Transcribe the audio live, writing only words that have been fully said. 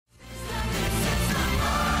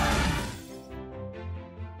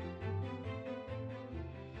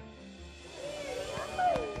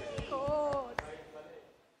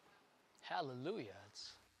Hallelujah.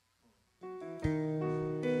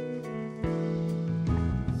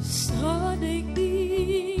 Sa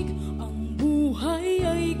daigdig, ang buhay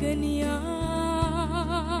ay ganyan.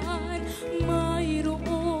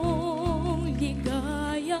 Mayroong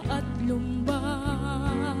ligaya at lumbay.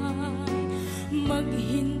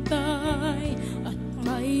 Maghintay at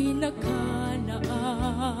may nakalaan.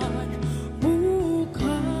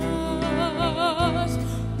 Bukas,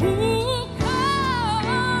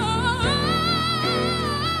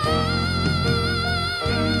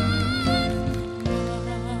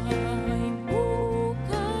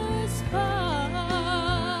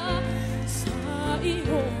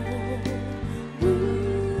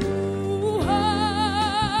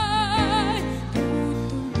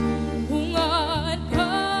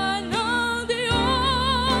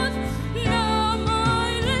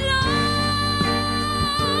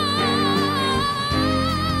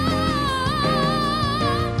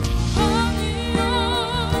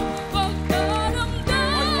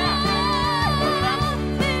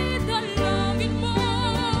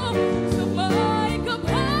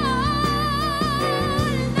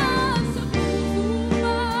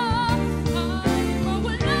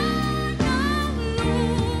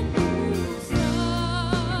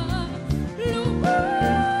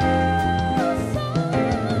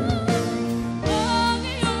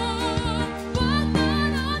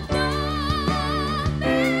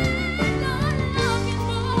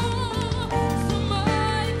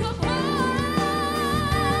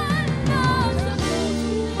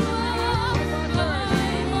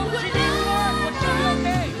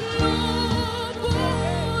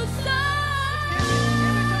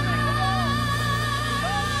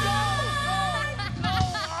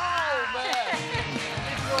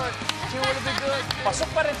 Pasok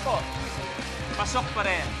pa rin po. Pasok pa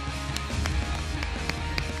rin.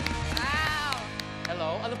 Wow!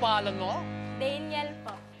 Hello, ano pangalan mo? Daniel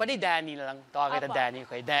po. Pwede Danny na lang. Tawag kita Danny.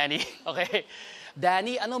 Okay, Danny. Okay.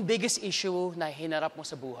 Danny, anong biggest issue na hinarap mo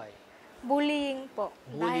sa buhay? Bullying po.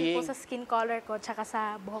 Dahil Bullying? po sa skin color ko tsaka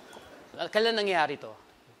sa buhok ko. Kailan nangyari to?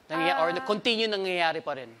 Or continue nangyayari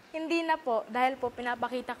pa rin? Hindi na po. Dahil po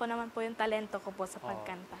pinapakita ko naman po yung talento ko po sa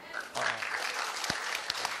pagkanta.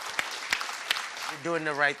 You're doing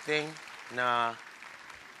the right thing na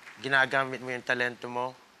ginagamit mo yung talento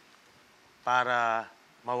mo para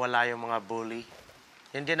mawala yung mga bully.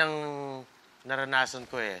 Yan din ang naranasan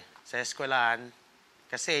ko sa eskwelahan.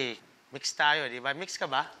 Kasi mix tayo, di ba? Mix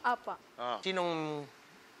ka ba? Opo. Oh. Anong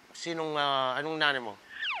nanay mo?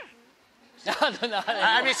 Ano nanay mo?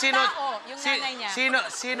 I mean, sino... Yung nanay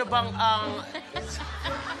niya. Sino bang ang...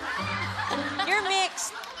 You're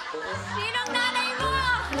mixed. Sinong nanay mo?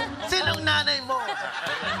 Sinong nanay mo?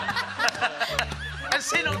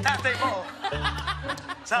 Sinong tatay mo?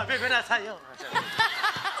 Sabi ko na sa'yo.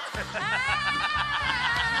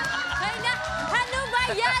 Ay na, ano ba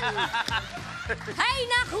yan? Ay,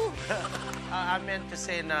 naku! I meant to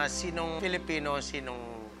say na sinong Filipino, sinong...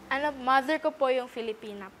 Mother ko po yung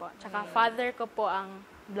Filipina po. Tsaka father ko po ang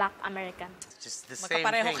Black American. Just the same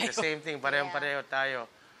Magkapareho thing, kayo. the same thing. Parehong-pareho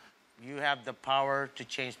tayo. You have the power to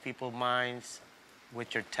change people's minds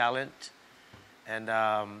with your talent. And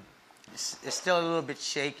it's still a little bit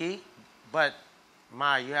shaky, but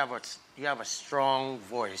Ma, you have a strong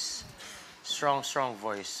voice. Strong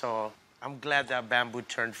voice. So I'm glad that Bamboo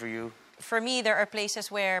turned for you. For me, there are places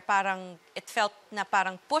where parang it felt na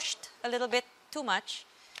parang pushed a little bit too much.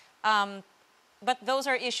 But those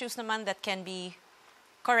are issues naman that can be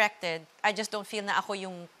corrected. I just don't feel na ako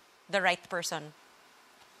yung the right person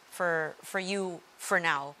for you for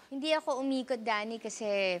now. Hindi ako umikot, Danny,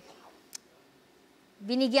 kasi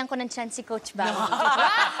binigyan ko ng chance si Coach Bamboo.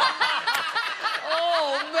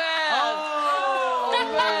 Oh, man! Oh,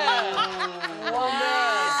 man! Oh,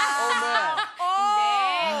 man! Oh,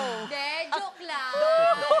 man! Hindi, joke lang.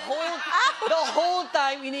 The whole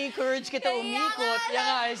time, ini-encourage kita umikot. Yan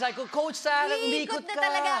nga, sabi ko, Coach, sana umikot ka. na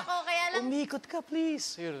talaga ako, kaya lang... Umikot ka,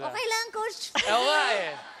 please. Okay lang, Coach. nga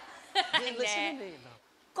eh. Hindi.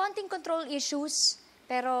 Konting control issues,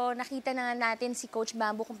 pero nakita na nga natin si Coach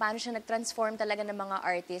Bamboo kung paano siya nag-transform talaga ng mga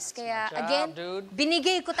artists. Kaya, my job, again, dude.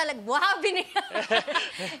 binigay ko talaga. Wow, binigay.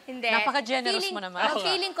 Hindi. Napaka-generous mo naman.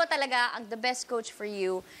 Feeling ko talaga, ang the best coach for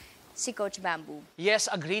you, si Coach Bamboo. Yes,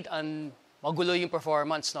 agreed on magulo yung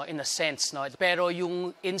performance, no, in a sense, no. Pero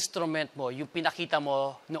yung instrument mo, yung pinakita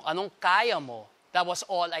mo, nung anong kaya mo, that was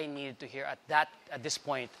all I needed to hear at this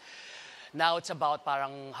point. Now it's about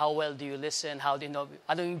parang how well do you listen, how do you know,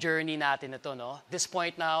 ano yung journey natin ito, no? This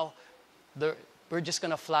point now, we're just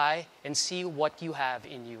gonna fly and see what you have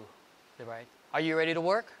in you, right? Are you ready to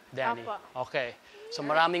work, Danny? Opo. Okay. So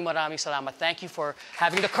maraming salamat. Thank you for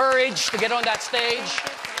having the courage to get on that stage.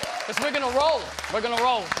 Because we're gonna roll. We're gonna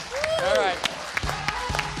roll. All right.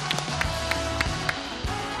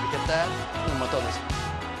 Look at that.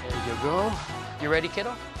 There you go. You ready,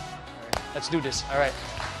 kiddo? All right. Let's do this. All right.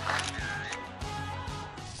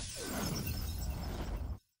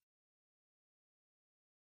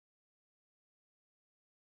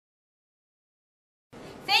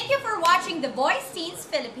 Thank you for watching The Voice Teens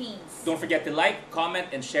Philippines. Don't forget to like, comment,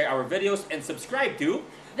 and share our videos and subscribe to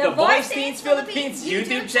The Voice Teens Philippines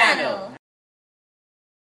YouTube channel.